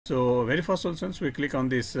So very first solutions, we click on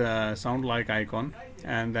this sound like icon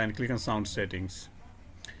and then click on sound settings.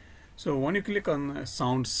 So when you click on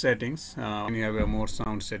sound settings, when you have more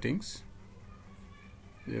sound settings,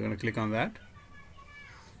 you're going to click on that,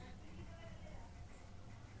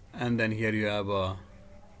 and then here you have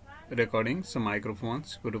recording, some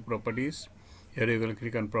microphones. Go to properties. Here you're going to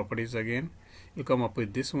click on properties again. You'll come up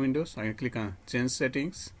with this windows. I can click on change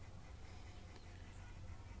settings.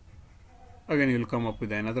 Again you'll come up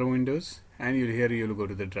with another windows, and you'll go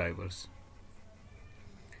to the drivers.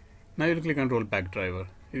 Now you'll click on rollback driver.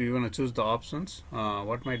 If you want to choose the options,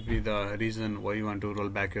 what might be the reason why you want to roll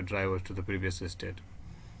back your drivers to the previous state.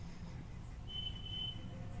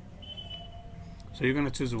 So you're going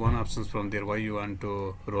to choose one options from there why you want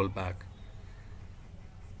to roll back.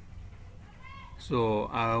 So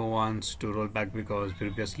I want to roll back because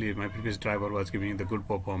previously my previous driver was giving the good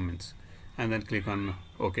performance, and then click on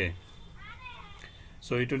OK.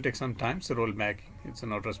 So it will take some time. So roll back, it's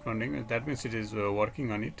not responding. That means it is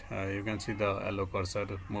working on it. You can see the yellow cursor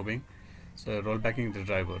moving. So roll backing the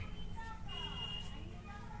driver.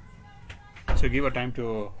 So give a time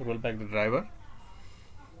to roll back the driver.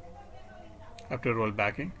 After roll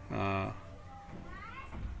backing,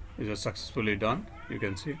 it was successfully done. You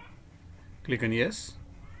can see. Click on yes.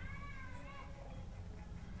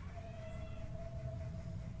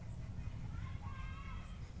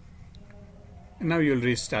 Now you will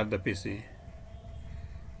restart the PC.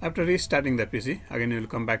 After restarting the PC, again you will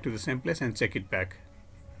come back to the same place and check it back.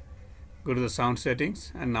 Go to the sound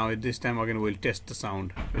settings, and now at this time again we will test the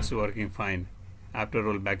sound. It's working fine after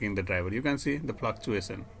roll backing the driver. You can see the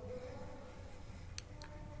fluctuation.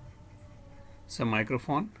 Some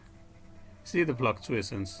microphone, see the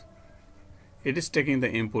fluctuations. It is taking the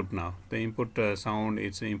input now. The input sound,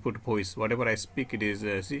 it's input voice. Whatever I speak, it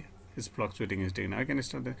is see. Is fluctuating. Is taking. I can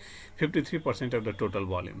start the 53% of the total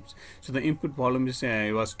volumes. So the input volume is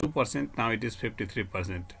was 2%. Now it is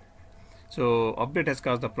 53%. So update has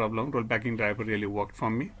caused the problem. Rollbacking driver really worked for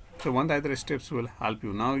me. So one of the other steps will help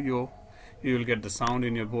you. Now you will get the sound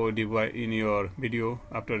in your in your video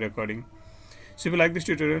after recording. So if you like this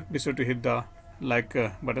tutorial, be sure to hit the like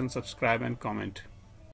button, subscribe, and comment.